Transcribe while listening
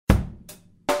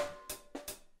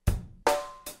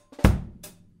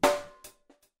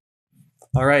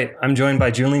All right, I'm joined by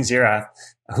Juleen Zierath,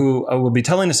 who will be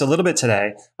telling us a little bit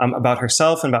today about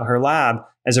herself and about her lab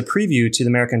as a preview to the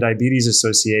American Diabetes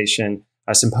Association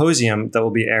symposium that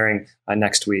will be airing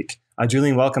next week.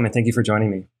 Juleen, welcome, and thank you for joining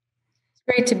me. It's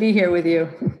great to be here with you,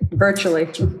 virtually.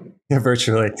 Yeah,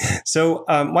 virtually. So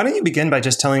why don't you begin by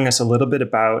just telling us a little bit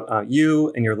about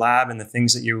you and your lab and the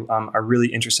things that you are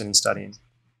really interested in studying?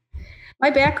 My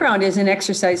background is in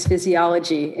exercise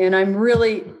physiology, and I'm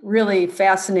really, really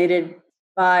fascinated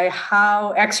by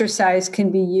how exercise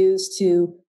can be used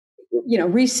to,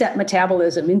 reset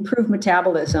metabolism, improve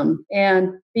metabolism,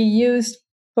 and be used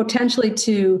potentially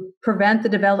to prevent the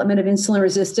development of insulin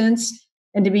resistance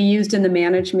and to be used in the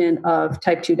management of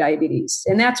type 2 diabetes.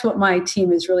 And that's what my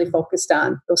team is really focused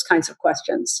on, those kinds of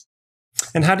questions.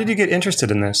 And how did you get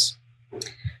interested in this?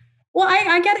 Well,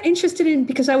 I got interested in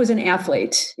because I was an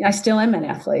athlete. I still am an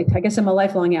athlete. I guess I'm a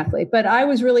lifelong athlete. But I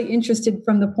was really interested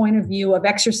from the point of view of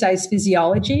exercise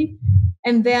physiology.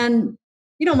 And then,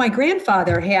 my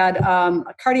grandfather had a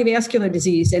cardiovascular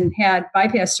disease and had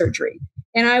bypass surgery.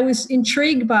 And I was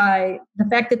intrigued by the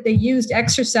fact that they used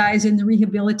exercise in the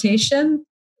rehabilitation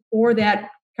for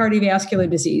that cardiovascular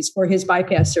disease, for his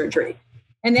bypass surgery.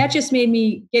 And that just made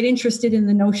me get interested in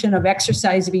the notion of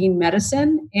exercise being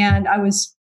medicine. And I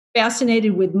was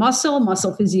fascinated with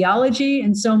muscle physiology.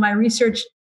 And so my research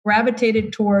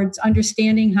gravitated towards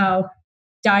understanding how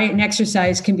diet and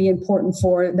exercise can be important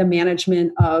for the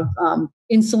management of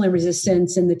insulin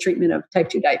resistance and the treatment of type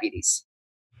 2 diabetes.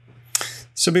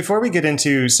 So before we get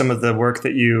into some of the work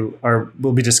that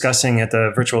will be discussing at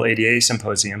the virtual ADA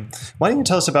symposium, why don't you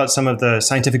tell us about some of the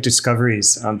scientific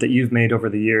discoveries that you've made over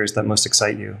the years that most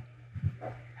excite you?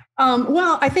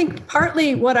 Well, I think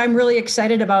partly what I'm really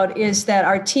excited about is that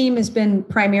our team has been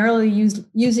primarily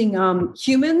using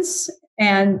humans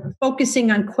and focusing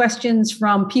on questions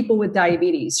from people with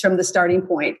diabetes from the starting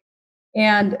point.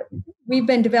 And we've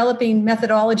been developing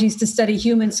methodologies to study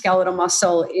human skeletal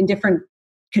muscle in different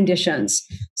conditions.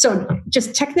 So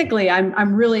just technically,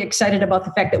 I'm really excited about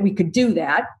the fact that we could do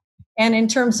that. And in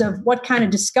terms of what kind of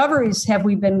discoveries have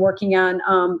we been working on,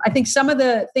 I think some of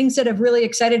the things that have really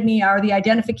excited me are the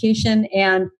identification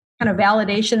and kind of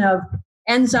validation of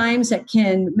enzymes that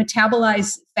can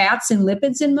metabolize fats and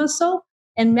lipids in muscle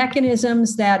and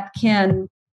mechanisms that can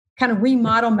kind of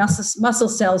remodel muscle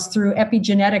cells through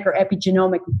epigenetic or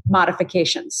epigenomic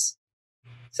modifications.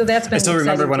 So that's been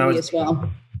exciting to me as well.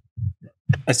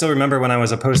 I still remember when I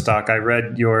was a postdoc, I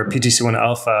read your PGC1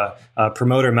 alpha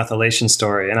promoter methylation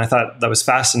story, and I thought that was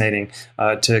fascinating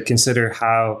to consider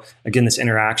how, again, this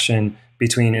interaction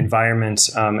between environment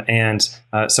and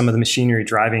some of the machinery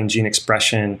driving gene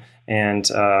expression and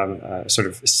sort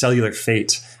of cellular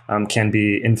fate can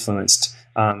be influenced.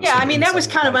 That was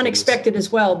kind of unexpected as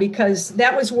well, because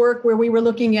that was work where we were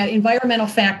looking at environmental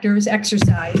factors,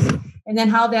 exercise, and then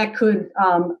how that could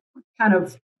kind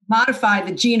of modify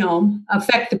the genome,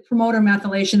 affect the promoter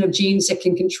methylation of genes that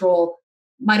can control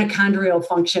mitochondrial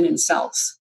function in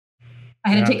cells. I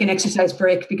had to take an exercise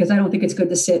break because I don't think it's good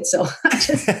to sit. So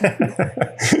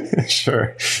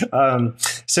Sure.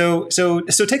 So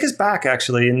take us back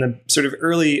actually in the sort of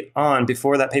early on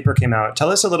before that paper came out. Tell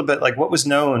us a little bit like what was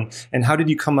known and how did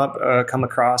you come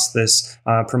across this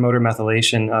promoter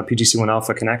methylation PGC1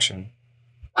 alpha connection?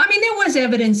 There was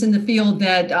evidence in the field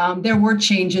that there were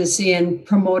changes in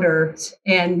promoters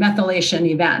and methylation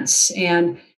events.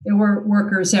 And there were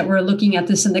workers that were looking at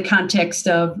this in the context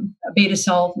of beta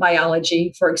cell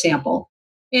biology, for example.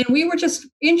 And we were just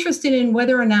interested in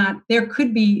whether or not there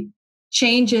could be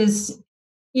changes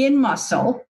in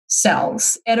muscle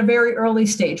cells at a very early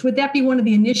stage. Would that be one of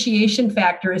the initiation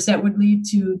factors that would lead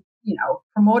to,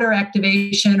 promoter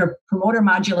activation or promoter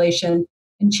modulation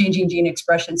and changing gene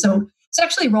expression? So it's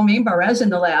actually Romain Barres in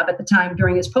the lab at the time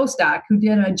during his postdoc who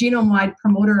did a genome-wide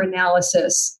promoter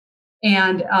analysis.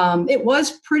 And it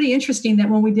was pretty interesting that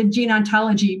when we did gene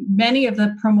ontology, many of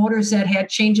the promoters that had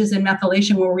changes in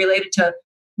methylation were related to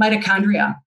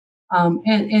mitochondria.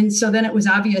 And so then it was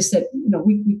obvious that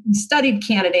we studied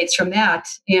candidates from that,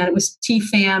 and it was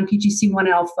TFAM, PGC1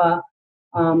 alpha,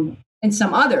 and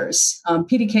some others,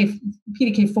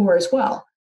 PDK4 as well.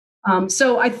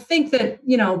 So I think that,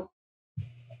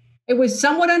 it was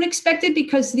somewhat unexpected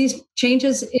because these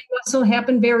changes in muscle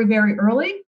happen very, very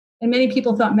early. And many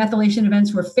people thought methylation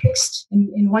events were fixed.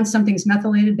 And once something's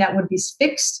methylated, that would be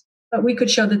fixed. But we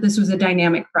could show that this was a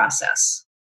dynamic process.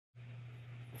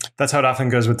 That's how it often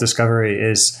goes with discovery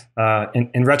is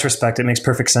in retrospect, it makes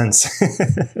perfect sense.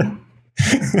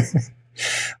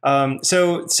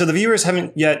 So the viewers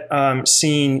haven't yet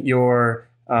seen your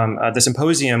the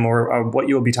symposium or what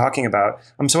you will be talking about.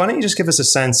 So why don't you just give us a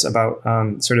sense about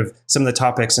sort of some of the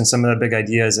topics and some of the big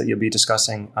ideas that you'll be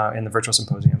discussing in the virtual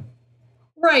symposium?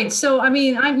 Right. So, I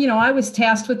mean, I was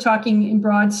tasked with talking in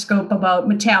broad scope about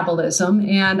metabolism,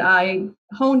 and I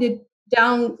honed it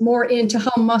down more into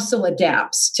how muscle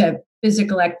adapts to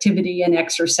physical activity and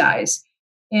exercise.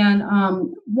 And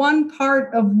one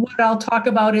part of what I'll talk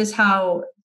about is how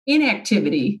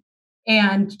inactivity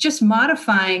and just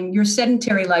modifying your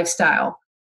sedentary lifestyle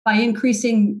by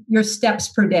increasing your steps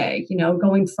per day,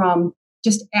 going from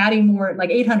just adding more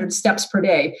like 800 steps per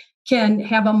day can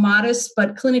have a modest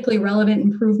but clinically relevant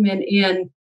improvement in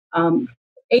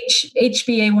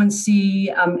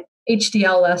HbA1c,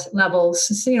 HDL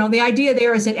levels. So, the idea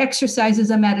there is that exercise is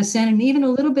a medicine, and even a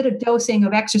little bit of dosing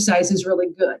of exercise is really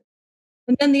good.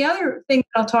 And then the other thing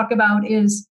that I'll talk about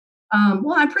is,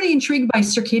 I'm pretty intrigued by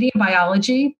circadian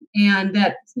biology, and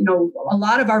that, a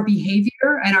lot of our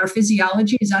behavior and our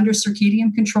physiology is under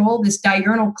circadian control, this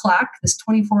diurnal clock, this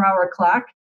 24-hour clock.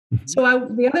 Mm-hmm. So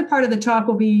the other part of the talk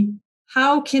will be,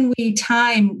 how can we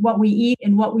time what we eat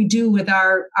and what we do with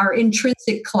our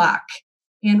intrinsic clock?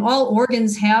 And all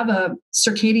organs have a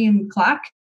circadian clock.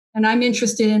 And I'm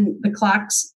interested in the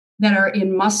clocks that are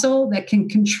in muscle that can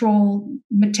control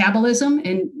metabolism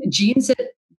and genes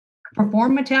that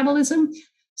perform metabolism.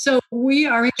 So we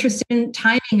are interested in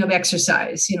timing of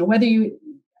exercise, whether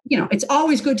it's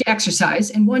always good to exercise,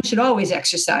 and one should always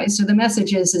exercise. So the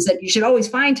message is that you should always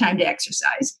find time to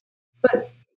exercise.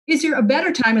 But is there a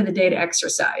better time of the day to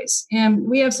exercise? And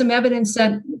we have some evidence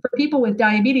that for people with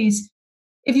diabetes,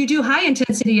 if you do high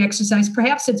intensity exercise,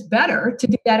 perhaps it's better to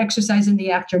do that exercise in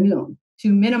the afternoon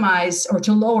to minimize or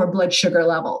to lower blood sugar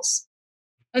levels.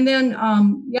 And then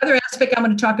the other aspect I'm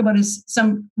going to talk about is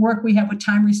some work we have with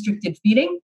time restricted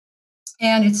feeding.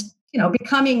 And it's,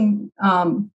 becoming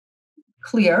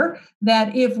clear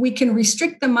that if we can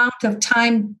restrict the amount of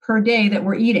time per day that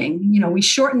we're eating, we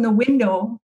shorten the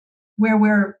window where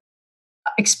we're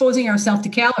exposing ourselves to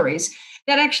calories,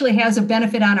 that actually has a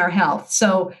benefit on our health.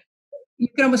 So you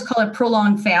can almost call it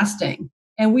prolonged fasting.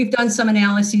 And we've done some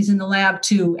analyses in the lab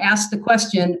to ask the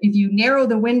question, if you narrow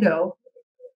the window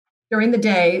during the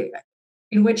day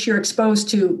in which you're exposed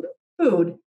to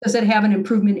food, does it have an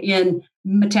improvement in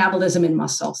metabolism and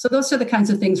muscle? So those are the kinds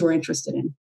of things we're interested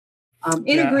in.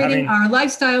 Integrating our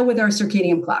lifestyle with our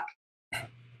circadian clock.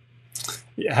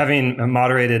 Having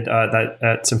moderated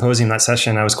that symposium, that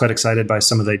session, I was quite excited by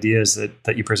some of the ideas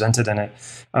that you presented in it.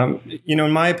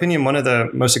 In my opinion, one of the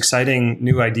most exciting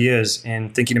new ideas in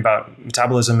thinking about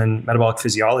metabolism and metabolic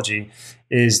physiology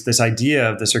is this idea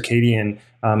of the circadian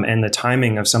and the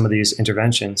timing of some of these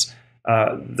interventions.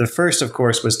 The first, of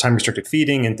course, was time-restricted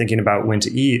feeding and thinking about when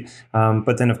to eat.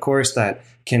 But then, of course, that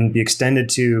can be extended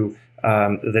to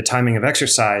the timing of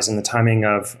exercise and the timing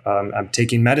of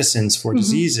taking medicines for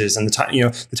diseases, and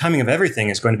the timing of everything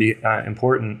is going to be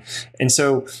important. And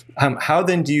so, how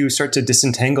then do you start to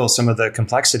disentangle some of the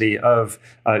complexity of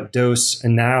dose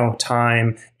and now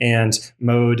time and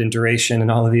mode and duration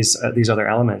and all of these other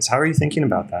elements? How are you thinking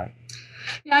about that?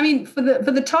 Yeah, I mean, for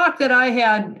the talk that I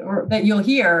had, or that you'll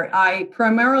hear,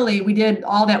 we did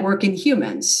all that work in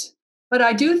humans. But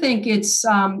I do think it's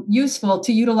useful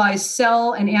to utilize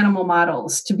cell and animal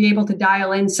models to be able to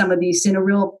dial in some of these in a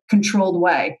real controlled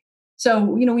way. So,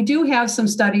 we do have some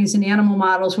studies in animal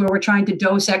models where we're trying to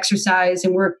dose exercise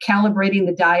and we're calibrating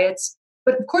the diets.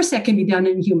 But of course, that can be done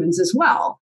in humans as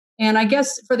well. And I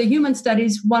guess for the human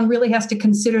studies, one really has to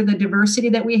consider the diversity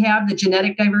that we have, the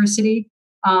genetic diversity,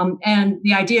 and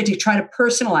the idea to try to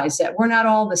personalize that. We're not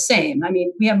all the same. I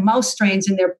mean, we have mouse strains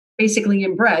and they're basically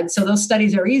inbred, so those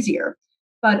studies are easier.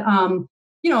 But,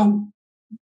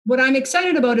 what I'm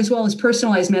excited about as well is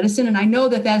personalized medicine. And I know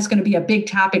that that's going to be a big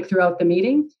topic throughout the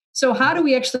meeting. So how do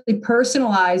we actually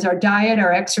personalize our diet,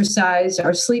 our exercise,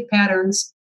 our sleep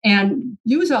patterns, and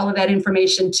use all of that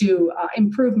information to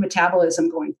improve metabolism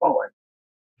going forward?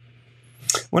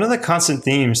 One of the constant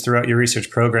themes throughout your research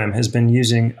program has been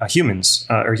using humans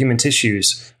or human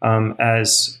tissues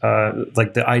as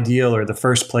like the ideal or the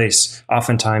first place,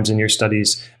 oftentimes in your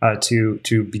studies,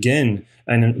 to begin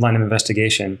a line of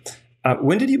investigation.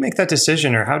 When did you make that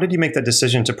decision, or how did you make that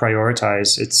decision to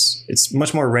prioritize? It's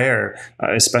much more rare,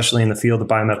 especially in the field of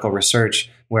biomedical research,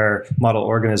 where model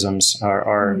organisms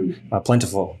are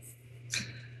plentiful.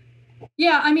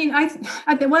 Yeah, I mean,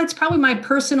 it's probably my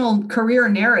personal career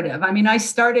narrative. I mean, I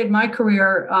started my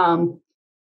career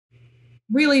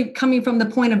really coming from the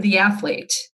point of the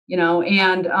athlete,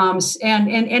 and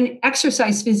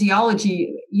exercise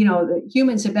physiology. The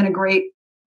humans have been a great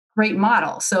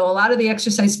model. So a lot of the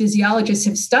exercise physiologists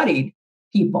have studied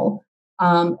people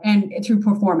and through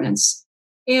performance.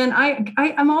 And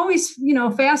I'm always,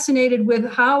 fascinated with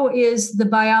how is the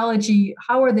biology,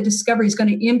 how are the discoveries going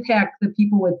to impact the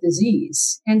people with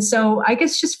disease? And so I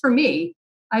guess just for me,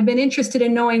 I've been interested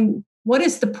in knowing what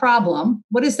is the problem,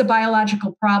 what is the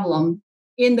biological problem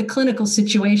in the clinical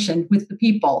situation with the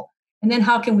people, and then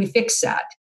how can we fix that?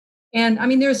 And I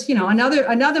mean, there's,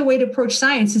 another way to approach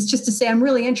science is just to say, I'm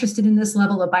really interested in this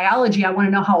level of biology. I want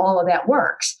to know how all of that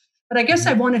works. But I guess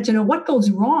I wanted to know what goes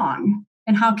wrong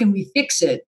and how can we fix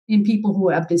it in people who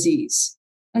have disease.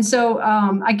 And so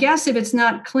I guess if it's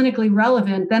not clinically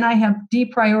relevant, then I have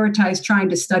deprioritized trying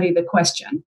to study the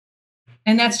question.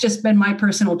 And that's just been my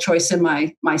personal choice in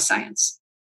my science.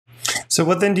 So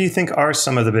what then do you think are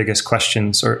some of the biggest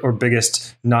questions or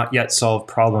biggest not yet solved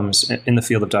problems in the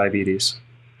field of diabetes?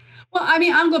 Well, I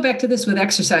mean, I'll go back to this with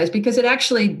exercise because it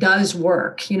actually does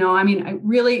work. It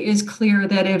really is clear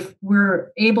that if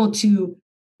we're able to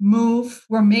move,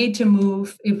 we're made to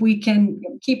move. If we can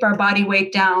keep our body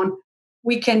weight down,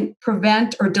 we can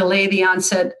prevent or delay the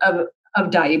onset of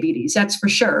diabetes. That's for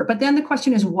sure. But then the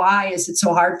question is, why is it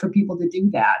so hard for people to do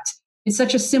that? It's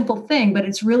such a simple thing, but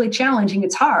it's really challenging.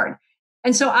 It's hard.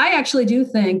 And so I actually do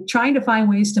think trying to find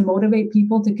ways to motivate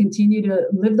people to continue to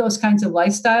live those kinds of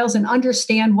lifestyles and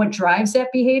understand what drives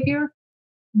that behavior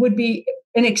would be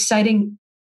an exciting,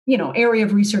 area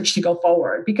of research to go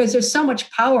forward, because there's so much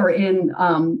power in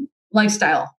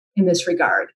lifestyle in this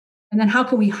regard. And then how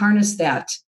can we harness that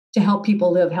to help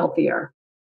people live healthier?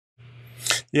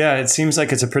 Yeah, it seems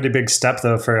like it's a pretty big step,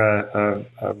 though, for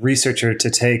a researcher to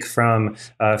take from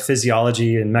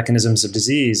physiology and mechanisms of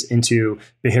disease into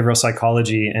behavioral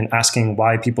psychology and asking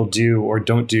why people do or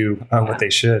don't do what they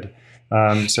should.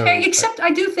 Except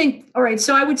I do think, all right,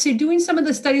 so I would say doing some of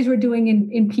the studies we're doing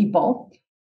in people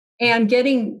and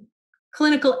getting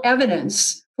clinical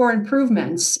evidence for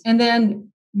improvements and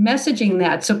then messaging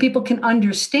that so people can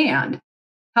understand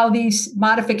how these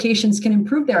modifications can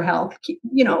improve their health,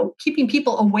 keeping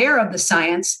people aware of the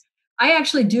science. I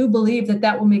actually do believe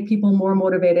that will make people more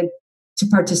motivated to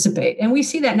participate. And we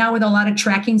see that now with a lot of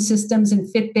tracking systems and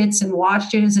Fitbits and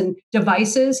watches and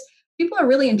devices. People are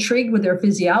really intrigued with their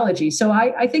physiology. So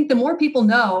I think the more people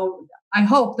know, I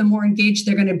hope the more engaged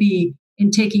they're going to be in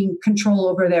taking control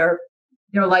over their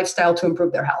lifestyle to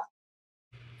improve their health.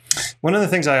 One of the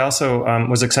things I also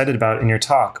was excited about in your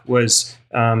talk was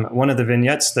one of the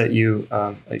vignettes that you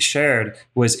shared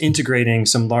was integrating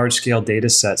some large-scale data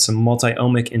sets, some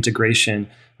multi-omic integration,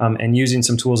 and using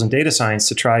some tools in data science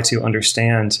to try to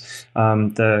understand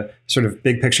the sort of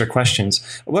big picture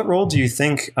questions. What role do you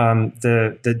think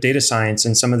the data science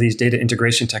and some of these data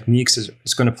integration techniques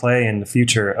is going to play in the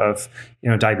future of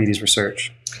diabetes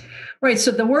research? Right.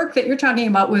 So the work that you're talking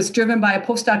about was driven by a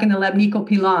postdoc in the lab, Nico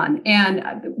Pilan.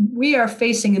 And we are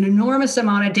facing an enormous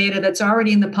amount of data that's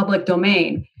already in the public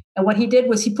domain. And what he did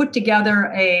was he put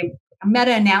together a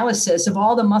meta-analysis of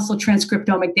all the muscle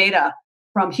transcriptomic data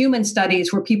from human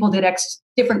studies where people did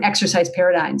different exercise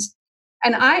paradigms.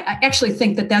 And I actually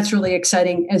think that that's really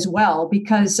exciting as well,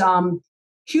 because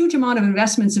huge amount of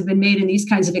investments have been made in these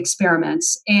kinds of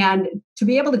experiments. And to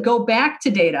be able to go back to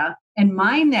data and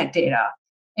mine that data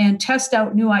and test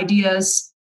out new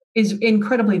ideas is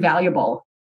incredibly valuable.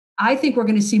 I think we're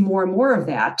going to see more and more of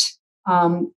that.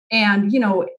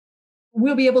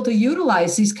 We'll be able to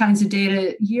utilize these kinds of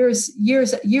data years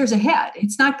ahead.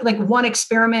 It's not like one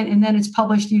experiment and then it's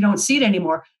published, you don't see it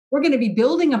anymore. We're going to be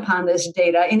building upon this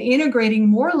data and integrating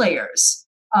more layers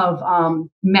of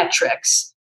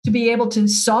metrics to be able to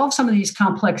solve some of these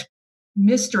complex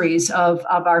mysteries of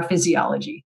our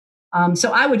physiology.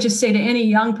 So I would just say to any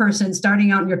young person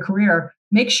starting out in your career,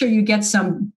 make sure you get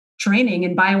some training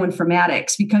in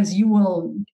bioinformatics, because you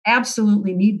will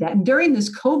absolutely need that. And during this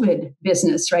COVID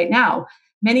business right now,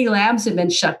 many labs have been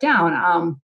shut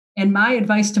down. And my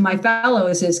advice to my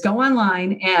fellows is go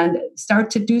online and start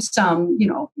to do some,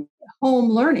 home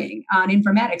learning on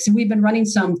informatics. And we've been running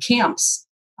some camps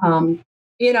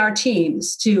in our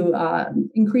teams to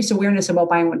increase awareness about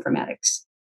bioinformatics.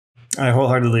 I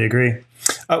wholeheartedly agree.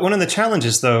 One of the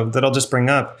challenges, though, that I'll just bring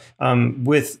up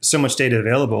with so much data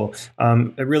available,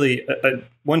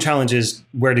 one challenge is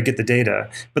where to get the data.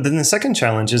 But then the second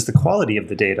challenge is the quality of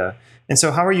the data. And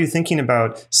so how are you thinking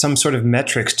about some sort of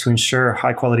metrics to ensure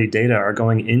high quality data are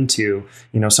going into,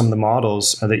 some of the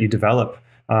models that you develop?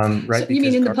 Right? So you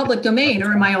mean in the public domain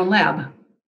or in my own lab?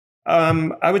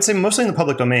 I would say mostly in the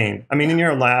public domain. I mean, in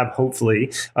your lab,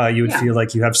 hopefully, you would feel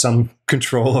like you have some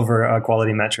control over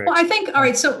quality metrics. Well, I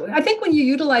think when you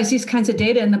utilize these kinds of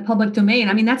data in the public domain,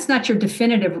 I mean, that's not your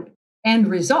definitive end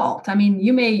result. I mean,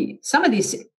 you might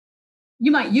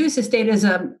use this data as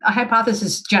a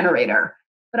hypothesis generator.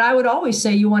 But I would always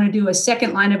say you want to do a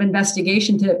second line of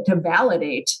investigation to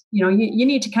validate. You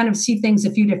need to kind of see things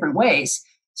a few different ways.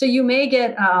 So you may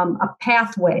get a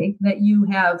pathway that you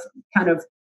have kind of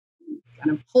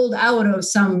pulled out of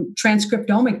some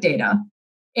transcriptomic data.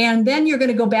 And then you're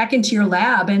going to go back into your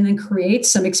lab and then create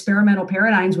some experimental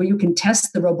paradigms where you can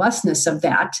test the robustness of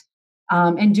that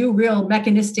and do real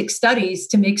mechanistic studies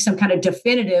to make some kind of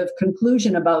definitive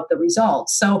conclusion about the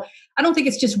results. So I don't think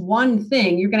it's just one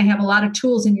thing. You're going to have a lot of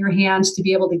tools in your hands to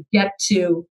be able to get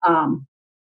to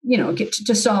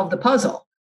solve the puzzle.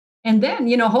 And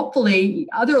then, hopefully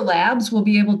other labs will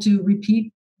be able to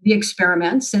repeat the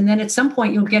experiments. And then at some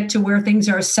point you'll get to where things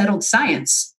are settled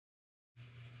science.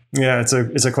 Yeah, it's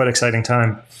a quite exciting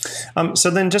time. So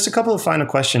then just a couple of final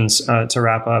questions to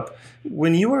wrap up.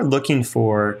 When you are looking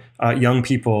for young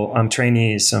people,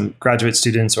 trainees, some graduate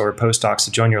students or postdocs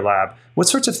to join your lab, what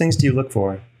sorts of things do you look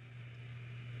for?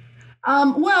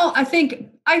 Well, I think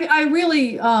I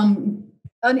really, an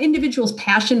individual's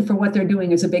passion for what they're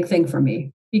doing is a big thing for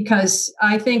me, because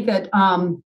I think that,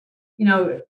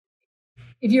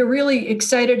 if you're really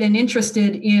excited and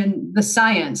interested in the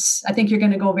science, I think you're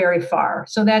going to go very far.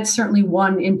 So that's certainly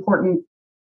one important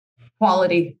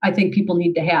quality I think people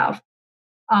need to have.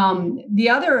 The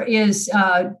other is,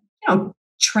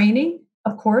 training,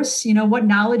 of course. What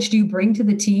knowledge do you bring to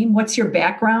the team? What's your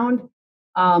background?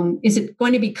 Is it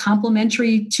going to be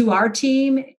complementary to our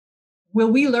team?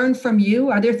 Will we learn from you?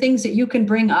 Are there things that you can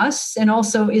bring us? And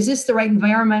also, is this the right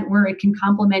environment where it can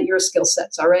complement your skill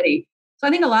sets already? So I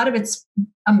think a lot of it's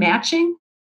a matching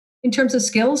in terms of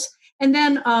skills. And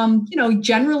then,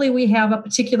 generally we have a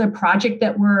particular project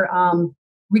that we're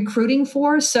recruiting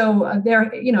for. So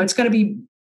it's going to be,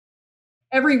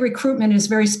 every recruitment is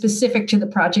very specific to the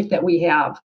project that we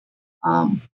have.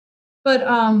 But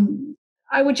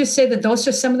I would just say that those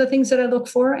are some of the things that I look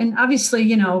for. And obviously,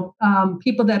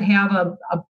 people that have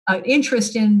an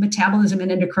interest in metabolism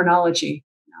and endocrinology.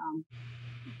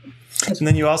 And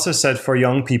then you also said for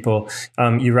young people,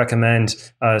 you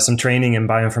recommend some training in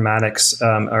bioinformatics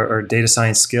or data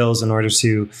science skills in order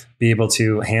to be able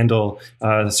to handle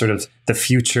sort of the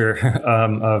future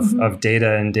of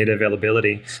data and data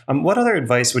availability. What other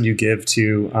advice would you give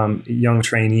to young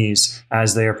trainees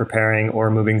as they are preparing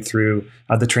or moving through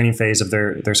the training phase of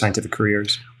their scientific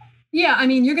careers? Yeah, I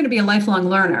mean, you're going to be a lifelong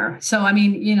learner. So, I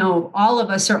mean, all of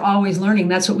us are always learning.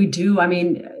 That's what we do. I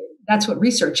mean, that's what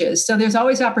research is. So there's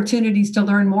always opportunities to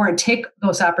learn more and take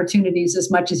those opportunities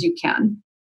as much as you can.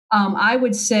 I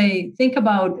would say, think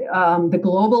about the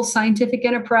global scientific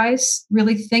enterprise.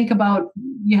 Really think about,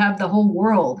 you have the whole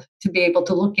world to be able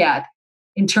to look at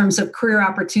in terms of career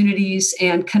opportunities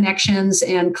and connections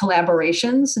and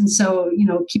collaborations. And so,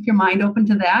 keep your mind open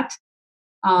to that.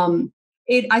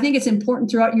 I think it's important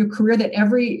throughout your career that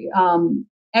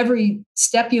every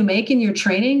step you make in your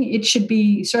training, it should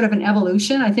be sort of an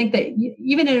evolution. I think that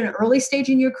even in an early stage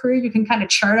in your career, you can kind of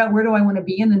chart out, where do I want to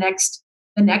be in the next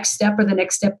step or the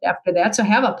next step after that. So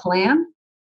have a plan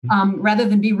rather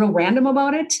than be real random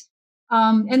about it.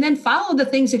 And then follow the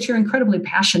things that you're incredibly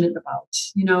passionate about.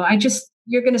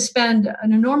 You're going to spend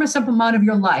an enormous amount of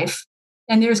your life,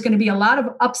 and there's going to be a lot of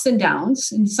ups and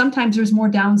downs. And sometimes there's more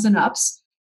downs than ups.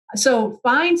 So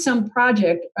find some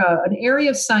project, an area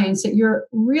of science that you're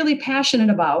really passionate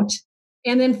about,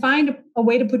 and then find a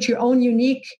way to put your own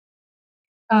unique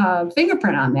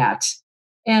fingerprint on that.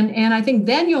 And I think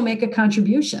then you'll make a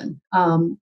contribution.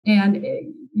 And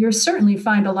you'll certainly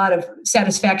find a lot of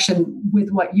satisfaction with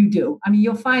what you do. I mean,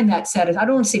 you'll find that I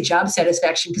don't want to say job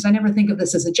satisfaction, because I never think of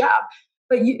this as a job,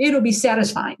 but it'll be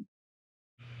satisfying.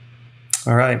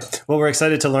 All right. Well, we're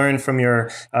excited to learn from your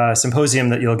symposium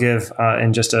that you'll give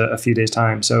in just a few days'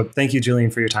 time. So thank you,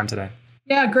 Juleen, for your time today.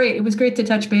 Yeah, great. It was great to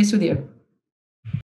touch base with you.